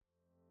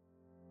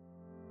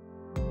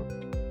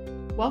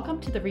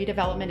Welcome to the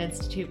Redevelopment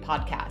Institute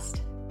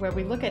podcast, where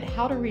we look at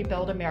how to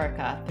rebuild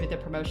America through the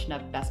promotion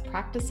of best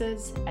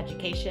practices,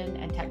 education,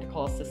 and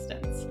technical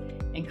assistance,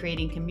 and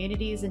creating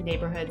communities and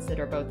neighborhoods that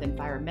are both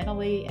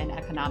environmentally and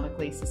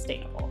economically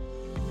sustainable.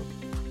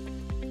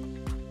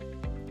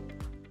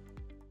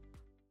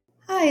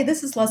 Hi,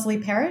 this is Leslie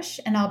Parrish,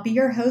 and I'll be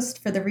your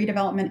host for the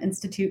Redevelopment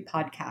Institute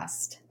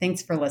podcast.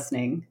 Thanks for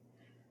listening.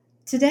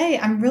 Today,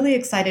 I'm really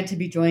excited to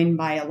be joined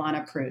by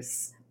Ilana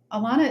Preuss.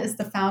 Ilana is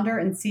the founder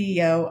and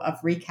CEO of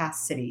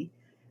Recasting,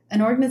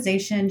 an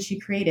organization she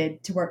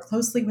created to work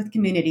closely with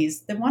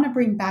communities that want to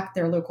bring back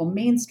their local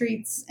main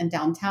streets and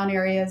downtown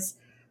areas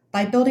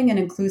by building an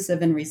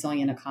inclusive and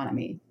resilient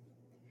economy.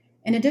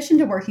 In addition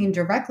to working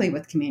directly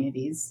with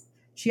communities,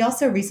 she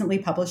also recently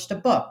published a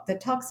book that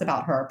talks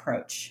about her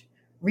approach,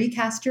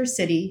 Recast Your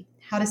City: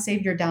 How to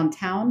Save Your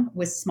Downtown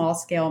with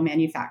Small-Scale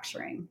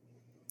Manufacturing.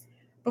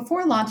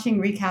 Before launching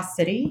Recast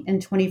City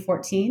in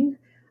 2014,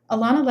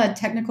 Ilana led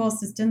technical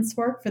assistance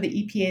work for the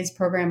EPA's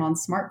program on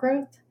smart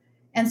growth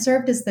and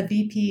served as the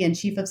VP and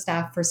Chief of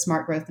Staff for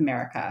Smart Growth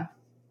America.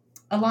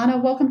 Ilana,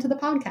 welcome to the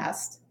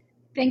podcast.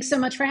 Thanks so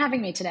much for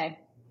having me today.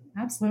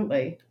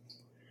 Absolutely.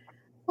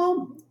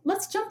 Well,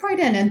 let's jump right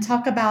in and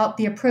talk about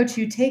the approach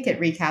you take at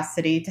Recast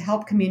City to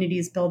help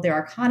communities build their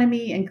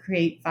economy and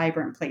create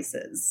vibrant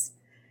places.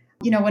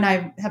 When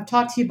I have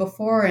talked to you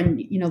before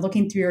and,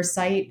 looking through your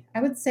site,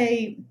 I would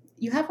say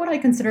you have what I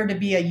consider to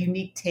be a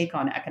unique take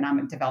on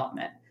economic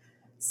development.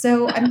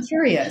 So I'm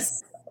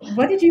curious,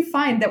 what did you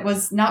find that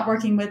was not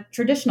working with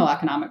traditional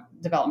economic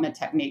development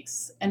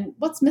techniques? And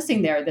what's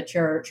missing there that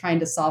you're trying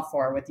to solve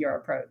for with your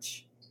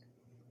approach?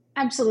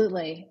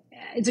 Absolutely.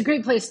 It's a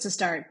great place to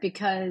start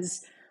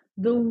because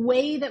the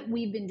way that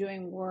we've been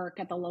doing work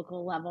at the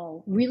local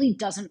level really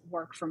doesn't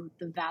work from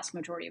the vast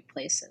majority of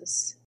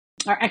places.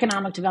 Our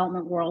economic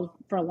development world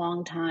for a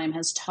long time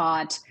has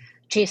taught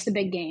chase the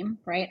big game,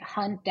 right?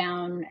 Hunt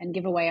down and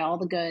give away all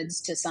the goods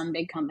to some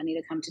big company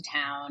to come to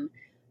town.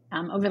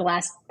 Over the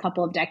last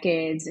couple of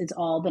decades, it's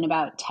all been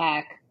about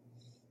tech,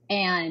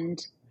 and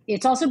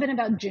it's also been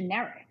about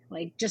generic,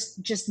 like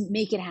just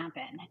make it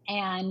happen.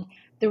 And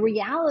the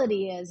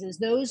reality is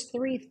those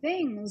three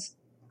things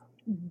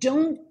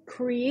don't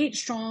create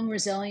strong,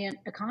 resilient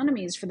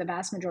economies for the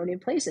vast majority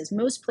of places.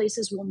 Most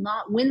places will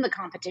not win the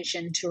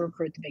competition to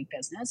recruit the big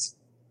business,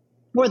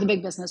 or the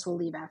big business will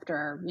leave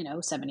after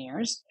 7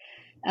 years.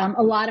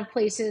 A lot of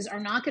places are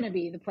not going to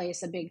be the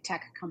place a big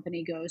tech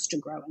company goes to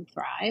grow and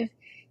thrive.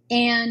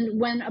 And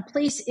when a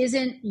place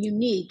isn't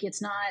unique, it's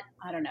not,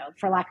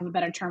 for lack of a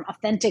better term,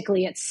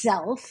 authentically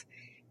itself,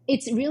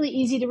 it's really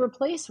easy to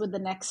replace with the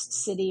next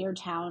city or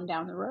town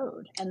down the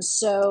road. And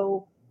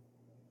so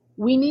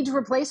we need to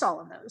replace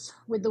all of those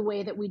with the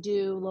way that we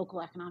do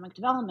local economic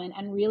development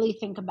and really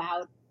think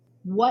about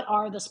what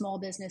are the small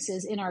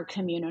businesses in our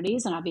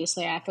communities. And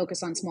obviously I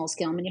focus on small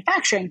scale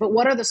manufacturing, but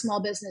what are the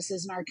small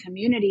businesses in our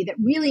community that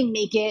really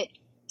make it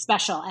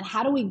special? And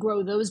how do we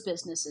grow those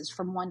businesses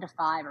from 1 to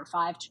 5 or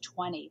 5 to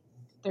 20?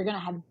 They're going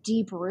to have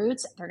deep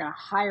roots. They're going to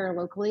hire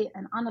locally.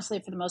 And honestly,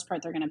 for the most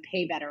part, they're going to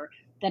pay better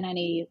than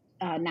any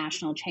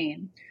national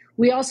chain.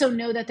 We also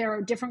know that there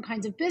are different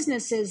kinds of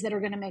businesses that are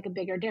going to make a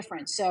bigger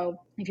difference. So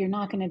if you're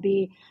not going to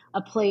be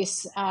a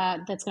place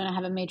that's going to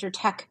have a major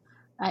tech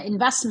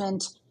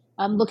investment,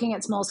 looking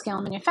at small scale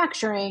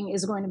manufacturing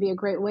is going to be a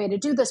great way to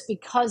do this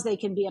because they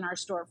can be in our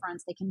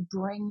storefronts. They can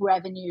bring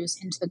revenues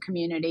into the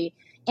community,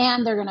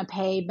 and they're going to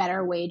pay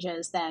better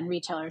wages than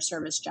retailer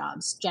service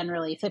jobs,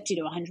 generally 50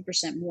 to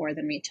 100% more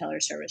than retailer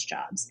service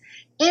jobs.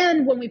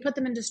 And when we put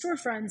them into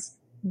storefronts,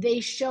 they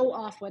show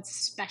off what's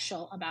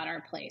special about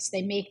our place.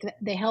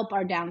 They help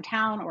our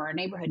downtown or our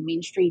neighborhood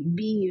main street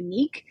be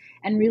unique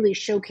and really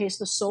showcase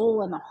the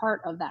soul and the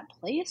heart of that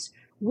place,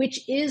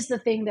 which is the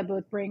thing that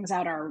both brings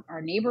out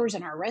our neighbors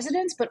and our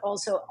residents, but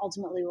also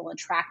ultimately will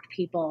attract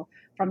people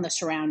from the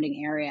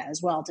surrounding area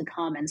as well to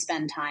come and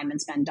spend time and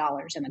spend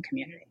dollars in the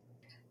community.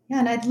 Yeah,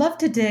 and I'd love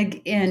to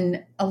dig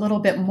in a little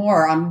bit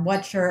more on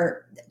what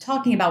you're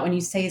talking about when you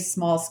say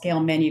small scale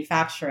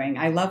manufacturing.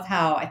 I love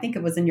how, I think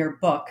it was in your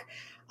book,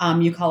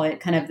 you call it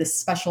kind of this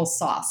special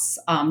sauce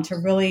to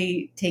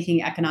really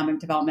taking economic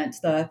development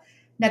to the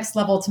next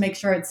level to make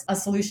sure it's a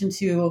solution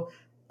to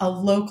a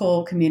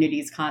local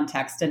community's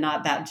context and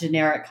not that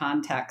generic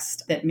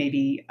context that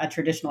maybe a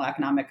traditional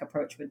economic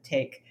approach would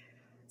take.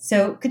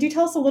 So could you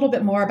tell us a little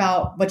bit more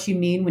about what you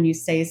mean when you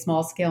say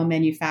small scale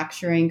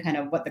manufacturing, kind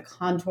of what the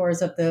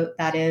contours of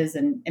that is,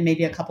 and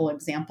maybe a couple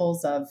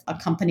examples of a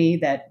company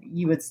that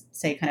you would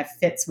say kind of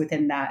fits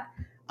within that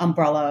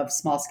umbrella of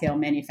small scale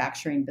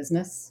manufacturing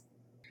business?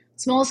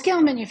 Small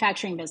scale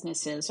manufacturing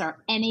businesses are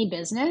any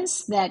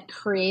business that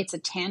creates a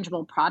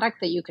tangible product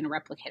that you can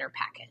replicate or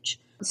package.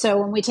 So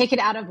when we take it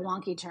out of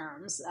wonky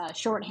terms,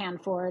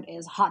 shorthand for it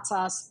is hot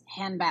sauce,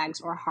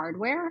 handbags, or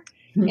hardware.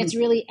 Mm-hmm. It's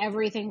really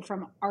everything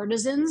from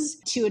artisans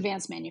to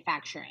advanced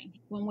manufacturing.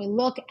 When we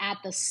look at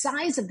the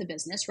size of the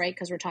business, right,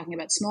 because we're talking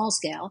about small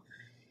scale,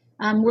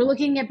 We're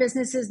looking at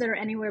businesses that are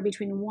anywhere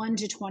between 1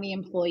 to 20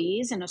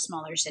 employees in a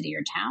smaller city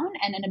or town.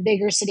 And in a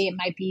bigger city, it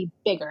might be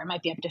bigger. It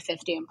might be up to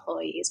 50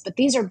 employees. But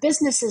these are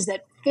businesses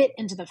that fit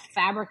into the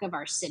fabric of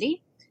our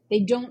city. They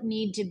don't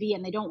need to be,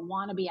 and they don't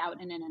want to be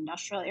out in an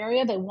industrial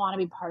area. They want to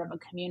be part of a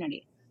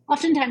community.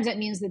 Oftentimes, that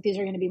means that these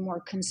are going to be more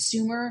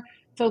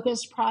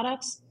consumer-focused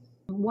products.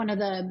 One of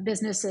the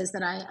businesses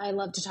that I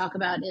love to talk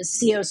about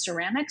is CO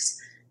Ceramics.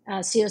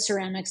 CO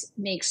Ceramics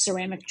makes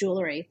ceramic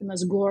jewelry, the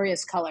most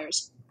glorious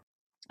colors.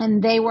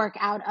 And they work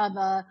out of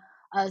a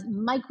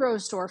micro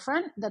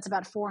storefront that's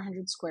about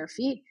 400 square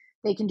feet.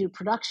 They can do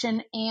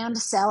production and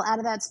sell out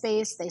of that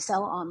space. They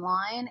sell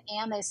online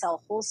and they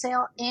sell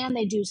wholesale, and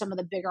they do some of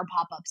the bigger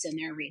pop-ups in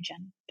their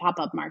region,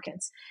 pop-up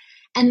markets.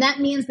 And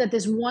that means that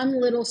this one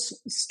little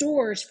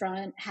store's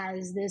front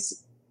has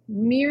this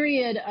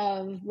myriad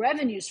of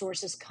revenue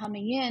sources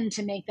coming in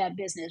to make that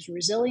business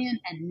resilient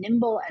and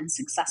nimble and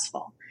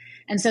successful.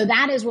 And so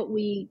that is what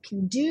we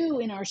can do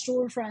in our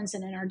storefronts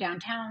and in our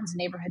downtowns and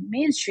neighborhood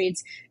main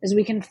streets, is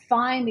we can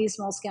find these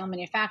small scale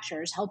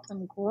manufacturers, help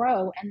them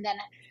grow, and then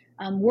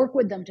work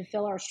with them to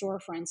fill our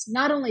storefronts,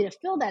 not only to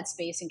fill that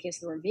space in case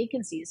there were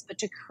vacancies, but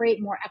to create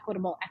more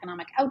equitable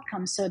economic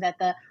outcomes so that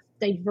the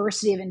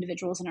diversity of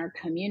individuals in our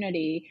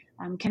community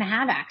can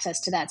have access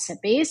to that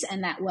space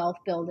and that wealth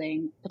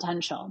building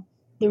potential.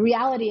 The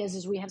reality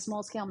is we have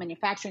small scale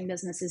manufacturing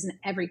businesses in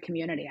every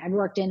community. I've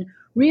worked in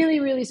really,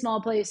 really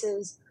small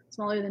places,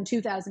 smaller than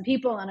 2,000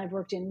 people, and I've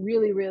worked in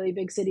really, really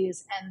big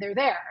cities, and they're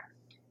there.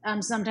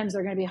 Sometimes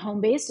they're going to be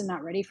home-based and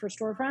not ready for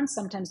storefronts.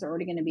 Sometimes they're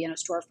already going to be in a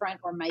storefront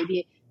or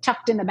maybe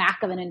tucked in the back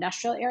of an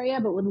industrial area,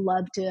 but would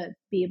love to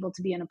be able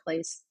to be in a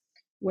place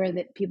where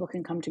that people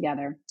can come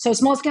together. So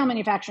small-scale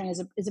manufacturing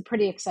is a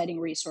pretty exciting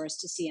resource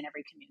to see in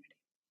every community.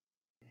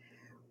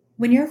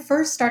 When you're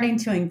first starting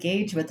to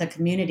engage with a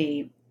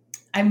community,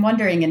 I'm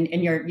wondering,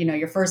 in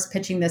you're first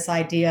pitching this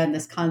idea and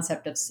this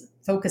concept of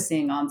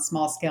focusing on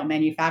small-scale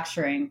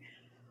manufacturing,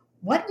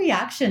 what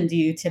reaction do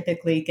you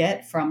typically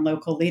get from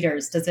local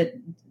leaders?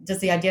 Does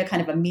the idea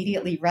kind of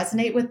immediately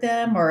resonate with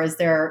them, or is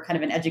there kind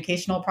of an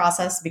educational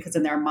process because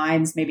in their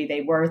minds maybe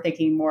they were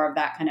thinking more of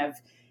that kind of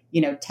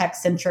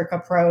tech-centric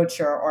approach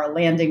or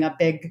landing a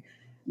big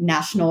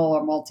national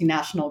or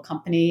multinational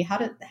company?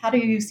 How do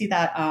you see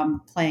that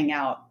playing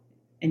out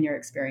in your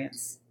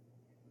experience?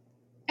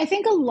 I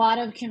think a lot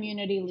of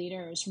community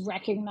leaders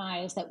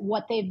recognize that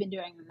what they've been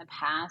doing in the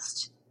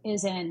past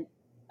isn't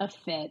a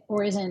fit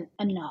or isn't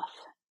enough,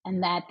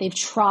 and that they've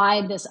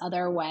tried this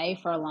other way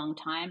for a long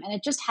time, and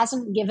it just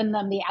hasn't given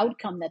them the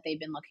outcome that they've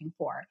been looking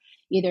for.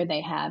 Either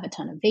they have a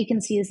ton of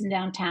vacancies in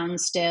downtown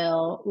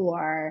still,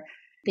 or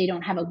they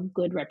don't have a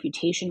good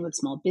reputation with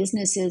small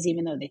businesses,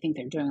 even though they think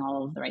they're doing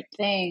all of the right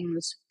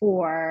things,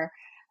 or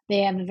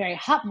they have a very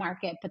hot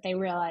market, but they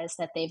realize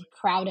that they've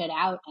crowded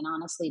out and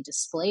honestly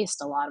displaced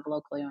a lot of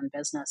locally owned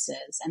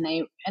businesses. And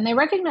they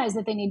recognize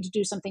that they need to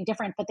do something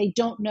different, but they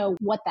don't know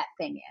what that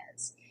thing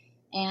is.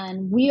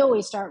 And we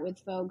always start with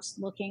folks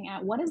looking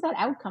at what is that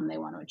outcome they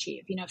want to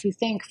achieve. If you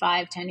think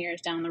 5-10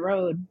 years down the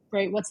road,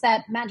 right, what's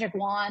that magic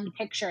wand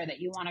picture that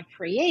you want to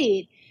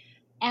create?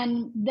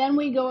 And then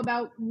we go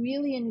about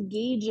really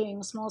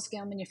engaging small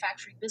scale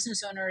manufacturing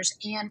business owners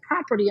and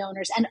property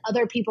owners and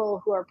other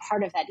people who are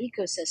part of that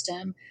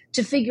ecosystem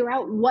to figure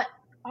out what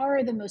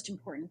are the most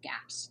important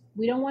gaps.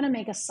 We don't want to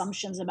make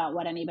assumptions about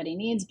what anybody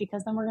needs,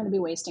 because then we're going to be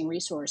wasting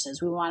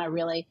resources. We want to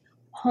really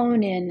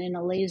hone in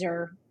a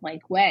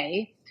laser-like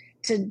way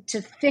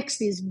to fix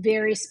these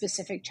very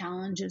specific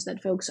challenges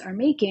that folks are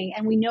making.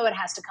 And we know it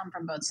has to come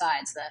from both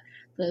sides,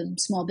 the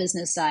small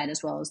business side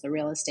as well as the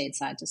real estate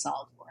side, to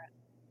solve for it.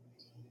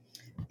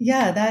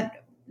 Yeah,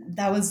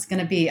 that was going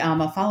to be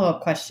a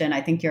follow-up question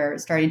I think you're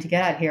starting to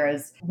get at here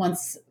is,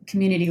 once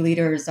community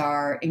leaders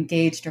are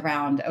engaged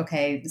around,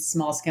 okay,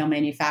 small-scale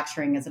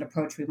manufacturing is an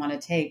approach we want to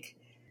take,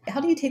 how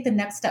do you take the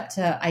next step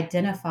to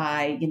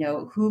identify,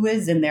 who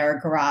is in their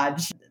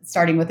garage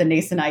starting with a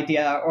nascent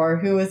idea, or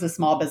who is a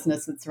small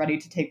business that's ready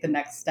to take the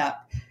next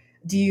step?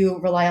 Do you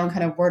rely on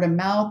kind of word of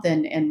mouth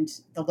and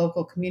the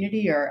local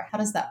community, or how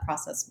does that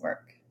process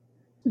work?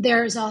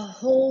 There's a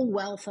whole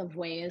wealth of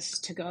ways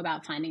to go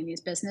about finding these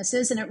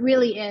businesses, and it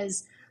really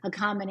is a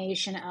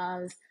combination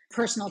of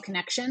personal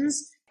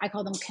connections. I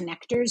call them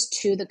connectors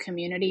to the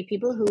community,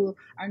 people who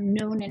are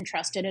known and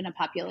trusted in a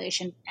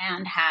population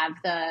and have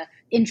the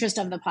interest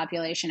of the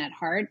population at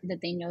heart,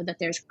 that they know that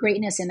there's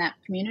greatness in that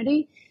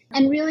community,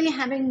 and really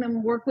having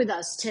them work with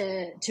us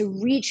to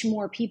reach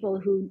more people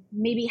who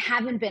maybe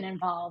haven't been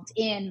involved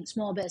in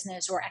small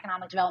business or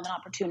economic development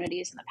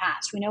opportunities in the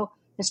past. We know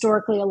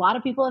historically, a lot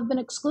of people have been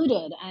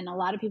excluded, and a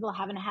lot of people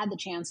haven't had the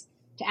chance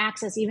to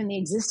access even the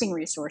existing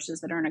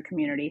resources that are in a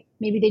community.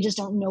 Maybe they just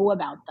don't know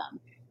about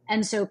them.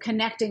 And so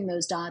connecting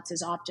those dots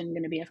is often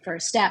going to be a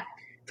first step.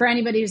 For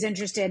anybody who's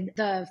interested,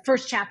 the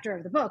first chapter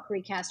of the book,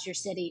 Recast Your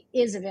City,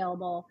 is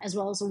available, as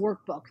well as a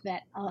workbook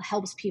that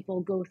helps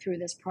people go through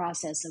this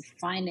process of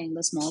finding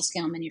the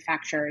small-scale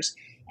manufacturers.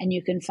 And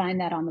you can find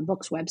that on the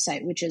book's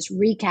website, which is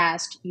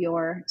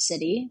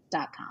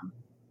recastyourcity.com.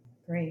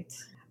 Great.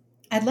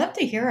 I'd love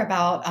to hear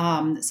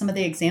about some of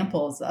the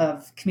examples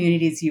of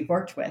communities you've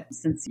worked with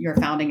since your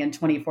founding in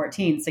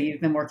 2014. So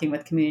you've been working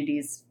with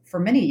communities for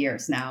many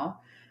years now.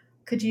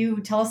 Could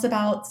you tell us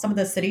about some of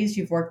the cities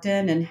you've worked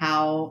in and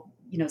how,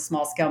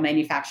 small scale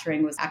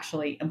manufacturing was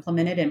actually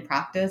implemented in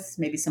practice?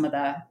 Maybe some of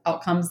the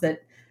outcomes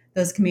that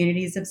those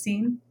communities have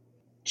seen?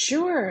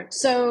 Sure.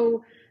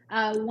 So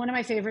one of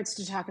my favorites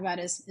to talk about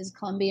is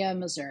Columbia,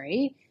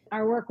 Missouri.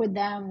 Our work with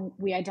them,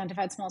 we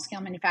identified small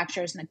scale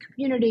manufacturers in the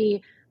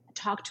community,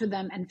 talked to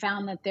them, and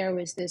found that there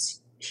was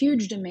this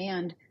huge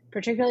demand,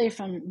 particularly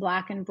from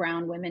Black and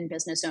brown women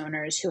business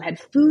owners who had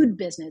food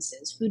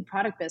businesses, food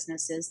product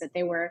businesses that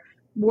they were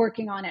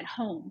working on at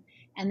home.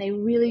 And they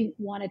really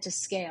wanted to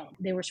scale.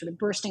 They were sort of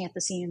bursting at the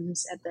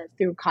seams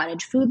through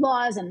cottage food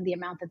laws and the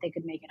amount that they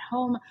could make at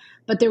home,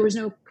 but there was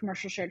no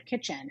commercial shared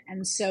kitchen.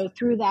 And so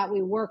through that,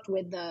 we worked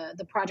with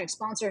the project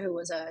sponsor, who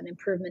was an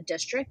improvement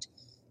district,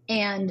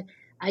 and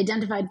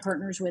identified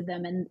partners with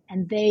them.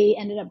 And they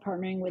ended up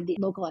partnering with the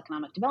local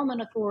economic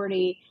development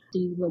authority,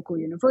 the local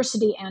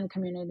university, and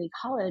community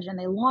college. And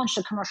they launched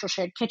a commercial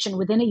shared kitchen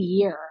within a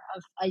year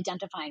of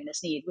identifying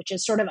this need, which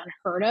is sort of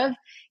unheard of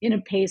in a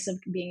pace of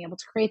being able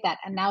to create that.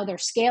 And now they're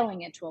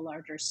scaling it to a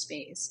larger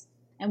space.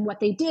 And what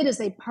they did is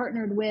they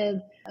partnered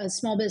with a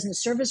small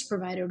business service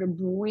provider to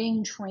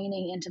bring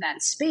training into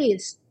that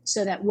space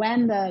so that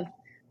when the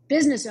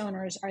business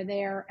owners are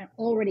there and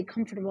already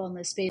comfortable in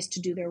the space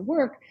to do their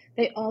work,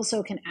 they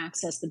also can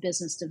access the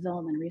business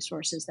development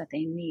resources that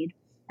they need.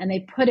 And they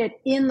put it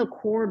in the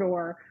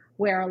corridor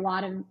where a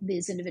lot of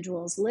these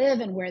individuals live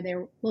and where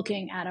they're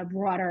looking at a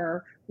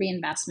broader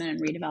reinvestment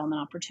and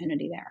redevelopment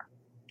opportunity there.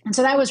 And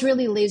so that was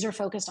really laser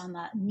focused on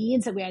the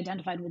needs that we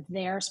identified with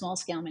their small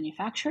scale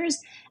manufacturers,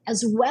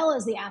 as well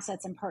as the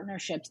assets and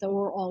partnerships that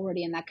were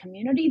already in that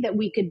community that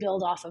we could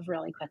build off of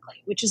really quickly,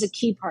 which is a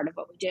key part of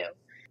what we do.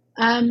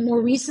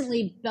 More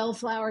recently,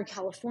 Bellflower,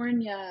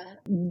 California,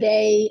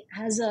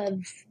 as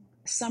of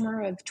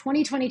summer of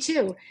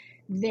 2022,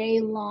 they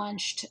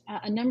launched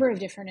a number of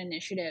different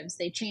initiatives.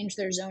 They changed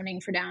their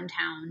zoning for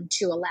downtown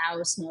to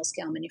allow small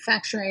scale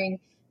manufacturing.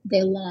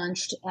 They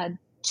launched a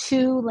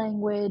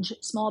 2-language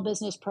small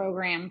business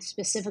program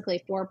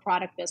specifically for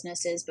product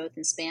businesses, both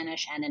in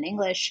Spanish and in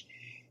English.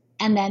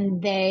 And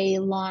then they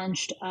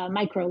launched a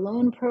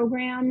microloan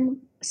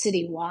program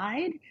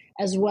citywide,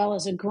 as well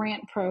as a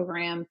grant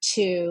program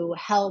to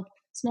help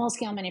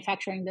small-scale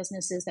manufacturing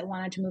businesses that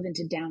wanted to move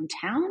into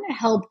downtown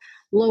help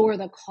lower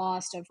the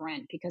cost of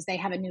rent, because they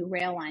have a new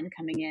rail line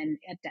coming in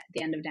at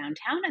the end of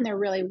downtown, and they're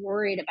really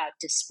worried about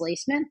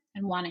displacement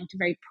and wanting to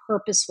very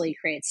purposefully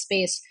create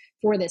space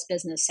for this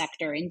business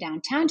sector in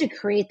downtown to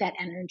create that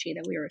energy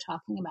that we were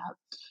talking about.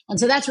 And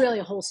so that's really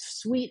a whole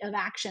suite of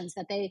actions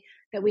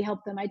that we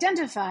help them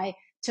identify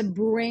to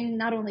bring,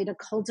 not only to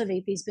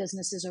cultivate these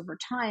businesses over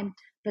time,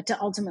 but to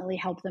ultimately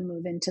help them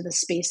move into the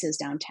spaces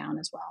downtown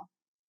as well.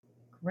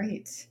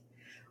 Great.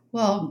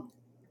 Well,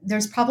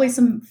 there's probably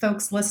some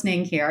folks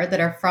listening here that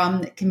are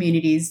from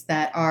communities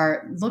that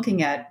are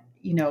looking at,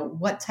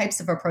 what types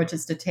of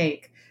approaches to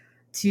take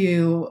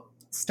to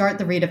start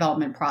the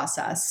redevelopment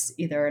process,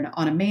 either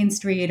on a main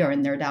street or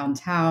in their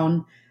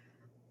downtown.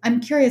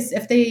 I'm curious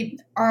if they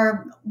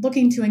are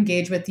looking to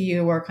engage with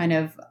you or kind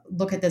of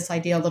look at this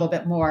idea a little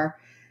bit more.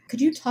 Could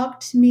you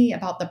talk to me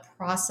about the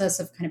process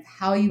of kind of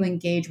how you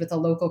engage with a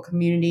local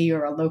community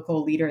or a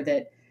local leader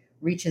that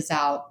reaches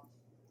out?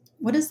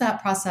 What does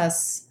that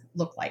process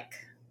look like?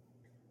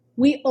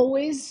 We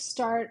always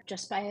start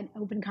just by an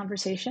open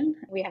conversation.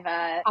 We have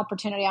an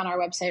opportunity on our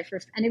website for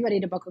anybody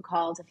to book a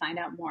call to find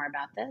out more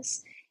about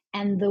this.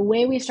 And the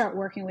way we start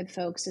working with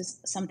folks is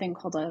something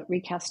called a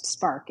Recast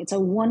Spark. It's a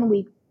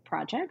 1-week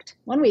project,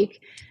 1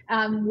 week,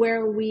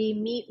 where we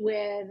meet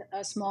with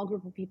a small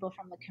group of people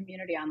from the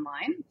community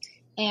online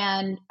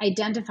and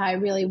identify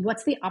really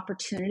what's the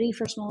opportunity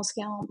for small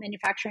scale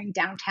manufacturing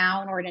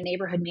downtown or in a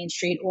neighborhood main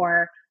street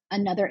or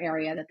another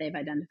area that they've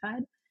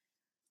identified.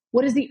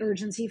 What is the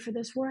urgency for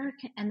this work?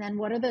 And then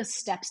what are the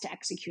steps to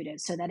execute it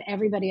so that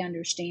everybody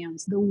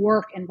understands the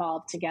work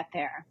involved to get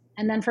there?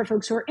 And then for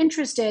folks who are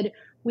interested,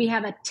 we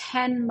have a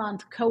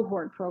 10-month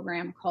cohort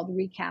program called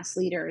Recast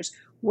Leaders,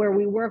 where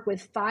we work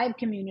with 5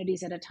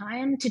 communities at a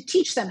time to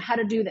teach them how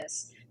to do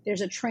this.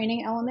 There's a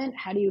training element.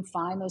 How do you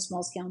find those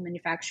small scale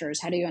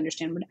manufacturers? How do you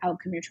understand what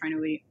outcome you're trying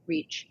to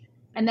reach?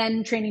 And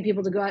then training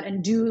people to go out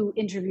and do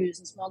interviews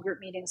and small group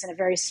meetings in a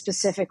very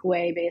specific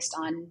way based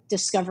on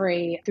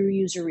discovery through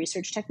user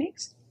research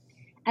techniques.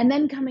 And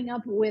then coming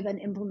up with an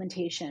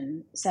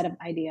implementation set of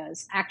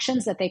ideas,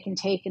 actions that they can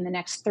take in the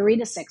next 3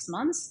 to 6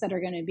 months that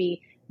are going to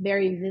be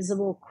very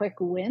visible, quick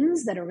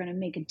wins that are going to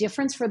make a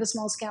difference for the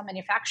small scale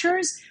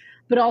manufacturers,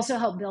 but also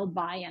help build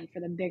buy-in for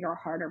the bigger,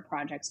 harder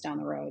projects down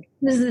the road.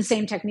 This is the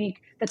same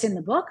technique that's in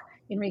the book,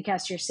 in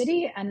Recast Your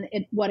City. And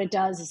what it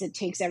does is it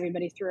takes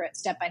everybody through it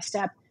step by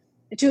step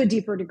to a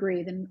deeper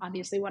degree than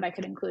obviously what I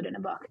could include in a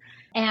book.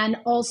 And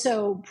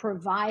also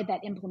provide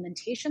that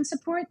implementation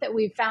support that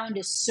we've found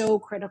is so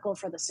critical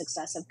for the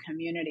success of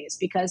communities.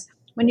 Because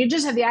when you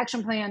just have the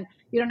action plan,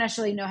 you don't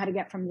necessarily know how to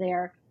get from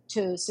there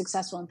to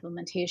successful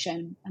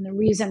implementation. And the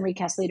reason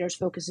Recast Leaders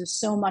focuses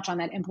so much on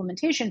that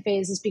implementation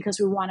phase is because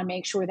we want to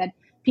make sure that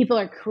people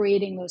are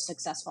creating those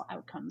successful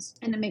outcomes.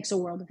 And it makes a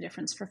world of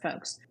difference for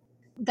folks.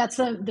 That's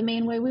the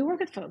main way we work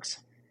with folks.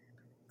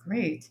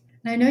 Great.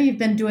 And I know you've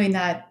been doing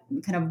that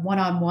kind of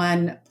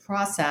one-on-one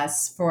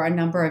process for a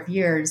number of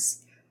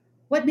years.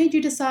 What made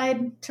you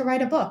decide to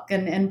write a book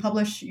and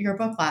publish your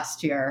book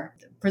last year?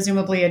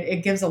 Presumably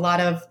it gives a lot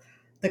of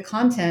the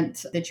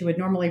content that you would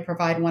normally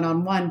provide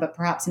one-on-one, but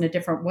perhaps in a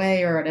different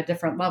way or at a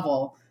different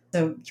level.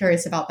 So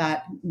curious about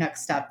that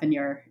next step in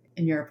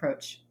your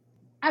approach.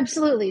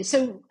 Absolutely.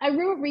 So I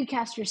wrote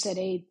Recast Your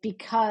City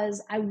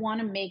because I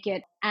want to make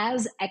it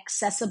as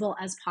accessible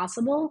as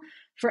possible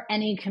for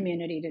any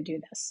community to do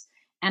this.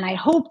 And I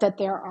hope that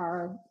there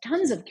are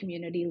tons of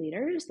community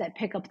leaders that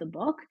pick up the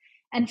book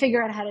and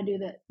figure out how to do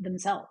that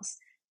themselves,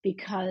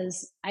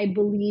 because I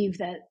believe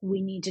that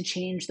we need to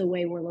change the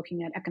way we're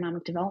looking at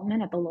economic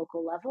development at the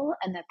local level,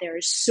 and that there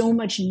is so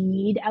much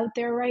need out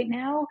there right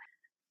now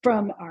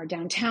from our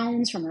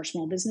downtowns, from our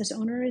small business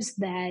owners,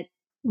 that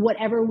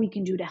whatever we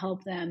can do to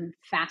help them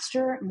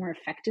faster, more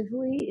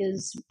effectively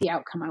is the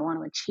outcome I want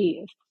to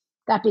achieve.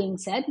 That being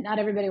said, not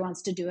everybody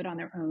wants to do it on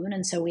their own.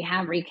 And so we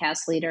have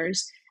Recast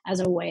Leaders as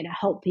a way to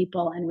help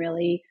people and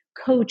really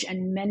coach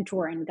and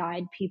mentor and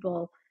guide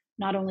people,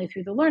 not only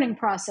through the learning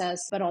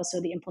process, but also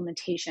the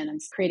implementation and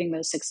creating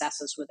those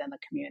successes within the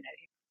community.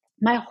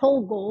 My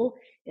whole goal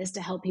is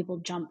to help people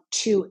jump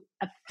to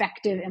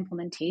effective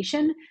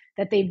implementation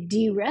that they've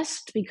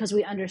de-risked, because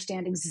we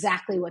understand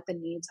exactly what the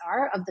needs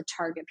are of the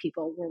target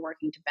people we're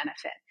working to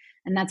benefit.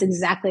 And that's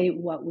exactly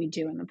what we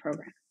do in the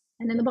program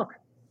and in the book.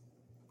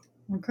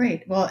 Well,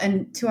 great. Well,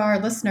 and to our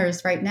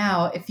listeners right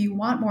now, if you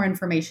want more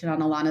information on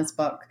Ilana's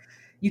book,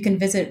 you can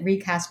visit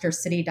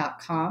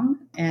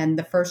recastyourcity.com, and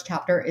the first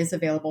chapter is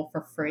available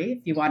for free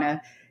if you want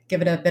to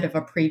give it a bit of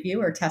a preview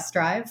or test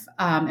drive.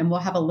 And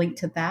we'll have a link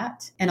to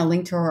that and a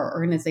link to our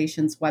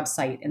organization's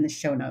website in the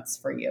show notes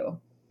for you.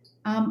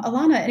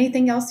 Ilana,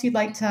 anything else you'd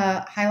like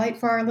to highlight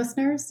for our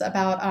listeners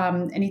about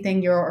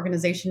anything your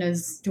organization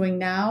is doing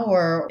now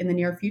or in the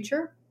near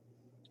future?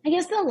 I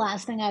guess the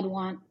last thing I'd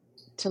want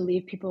to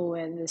leave people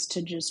with is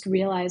to just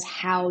realize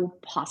how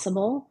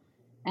possible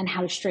and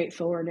how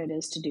straightforward it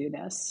is to do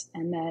this,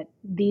 and that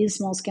these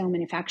small-scale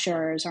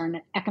manufacturers are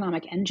an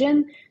economic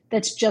engine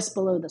that's just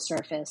below the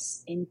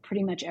surface in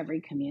pretty much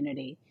every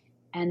community,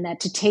 and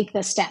that to take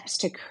the steps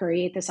to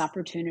create this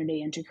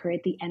opportunity and to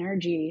create the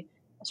energy,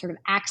 sort of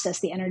access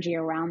the energy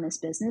around this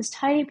business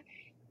type,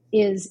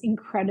 is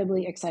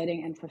incredibly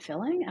exciting and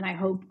fulfilling, and I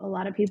hope a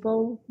lot of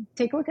people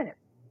take a look at it.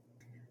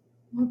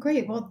 Well,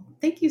 great. Well,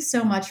 thank you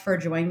so much for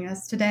joining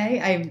us today.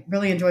 I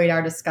really enjoyed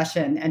our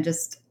discussion and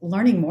just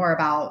learning more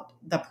about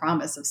the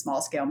promise of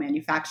small-scale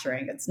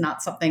manufacturing. It's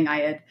not something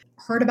I had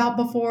heard about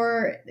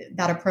before,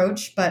 that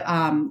approach, but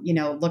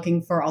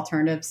looking for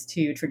alternatives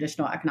to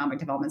traditional economic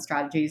development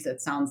strategies,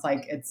 it sounds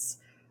like it's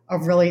a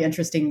really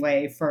interesting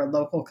way for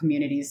local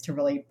communities to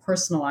really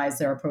personalize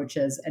their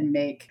approaches and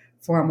make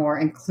for a more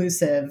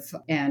inclusive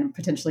and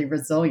potentially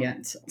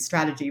resilient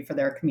strategy for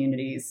their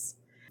communities.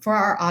 For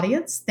our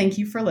audience, thank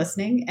you for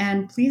listening,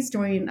 and please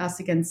join us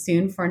again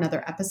soon for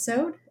another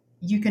episode.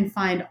 You can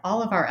find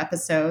all of our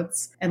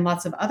episodes and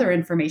lots of other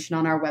information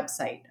on our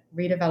website,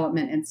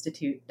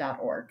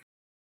 redevelopmentinstitute.org.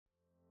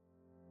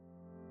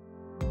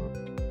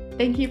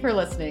 Thank you for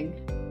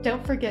listening.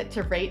 Don't forget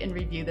to rate and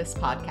review this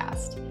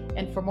podcast.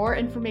 And for more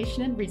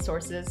information and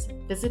resources,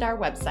 visit our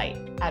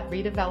website at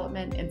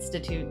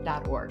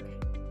redevelopmentinstitute.org.